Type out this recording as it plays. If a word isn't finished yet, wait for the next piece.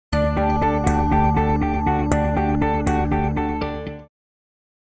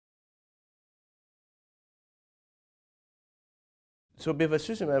So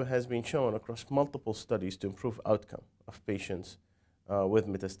bevacizumab has been shown across multiple studies to improve outcome of patients with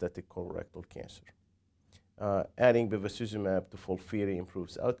metastatic colorectal cancer. Adding bevacizumab to FOLFIRI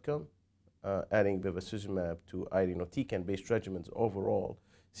improves outcome. Adding bevacizumab to irinotecan-based regimens overall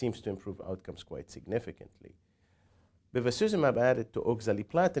seems to improve outcomes quite significantly. Bevacizumab added to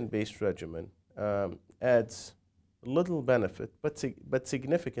oxaliplatin-based regimen adds little benefit, but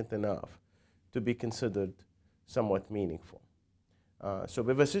significant enough to be considered somewhat meaningful. So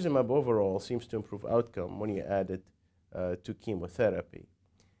bevacizumab overall seems to improve outcome when you add it to chemotherapy.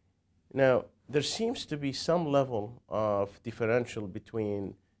 Now, there seems to be some level of differential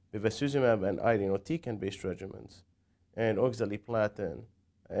between bevacizumab and irinotecan-based regimens and oxaliplatin,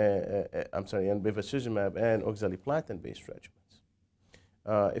 and bevacizumab and oxaliplatin-based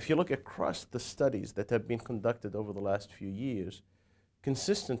regimens. If you look across the studies that have been conducted over the last few years,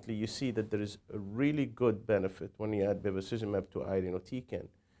 consistently you see that there is a really good benefit when you add bevacizumab to irinotecan.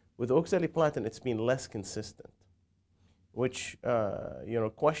 With oxaliplatin, it's been less consistent, which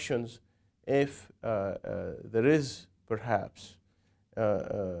questions if there is perhaps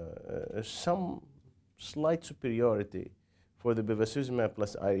some slight superiority for the bevacizumab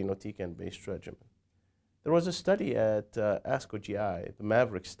plus irinotecan-based regimen. There was a study at ASCO GI, the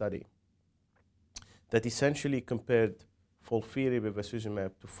MAVERICK study, that essentially compared FOLFIRI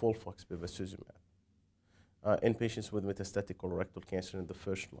bevacizumab to FOLFOX bevacizumab in patients with metastatic colorectal cancer in the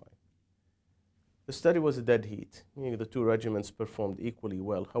first line. The study was a dead heat, meaning the two regimens performed equally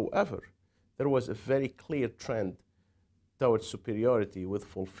well. However, there was a very clear trend towards superiority with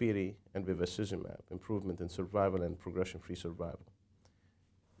FOLFIRI and bevacizumab, improvement in survival and progression-free survival.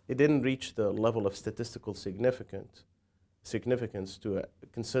 It didn't reach the level of statistical significance to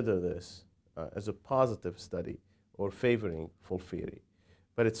consider this as a positive study or favoring FOLFIRI,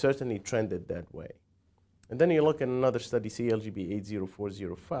 but it certainly trended that way. And then you look at another study, CLGB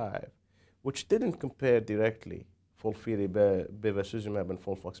 80405, which didn't compare directly FOLFIRI bevacizumab and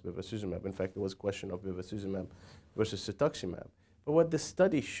FOLFOX bevacizumab. In fact, it was a question of bevacizumab versus cetuximab. But what the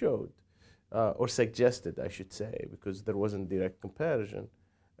study showed, or suggested, I should say, because there wasn't direct comparison,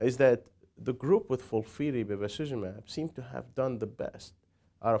 is that the group with FOLFIRI bevacizumab seemed to have done the best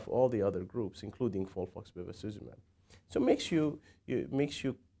out of all the other groups, including FOLFOX bevacizumab. So it makes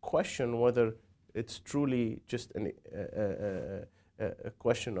you question whether it's truly just a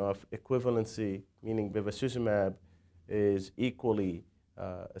question of equivalency, meaning bevacizumab is equally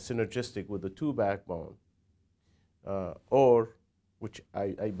synergistic with the two backbone, or which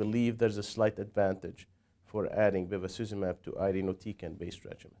I believe there's a slight advantage for adding bevacizumab to irinotecan-based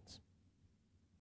regimens.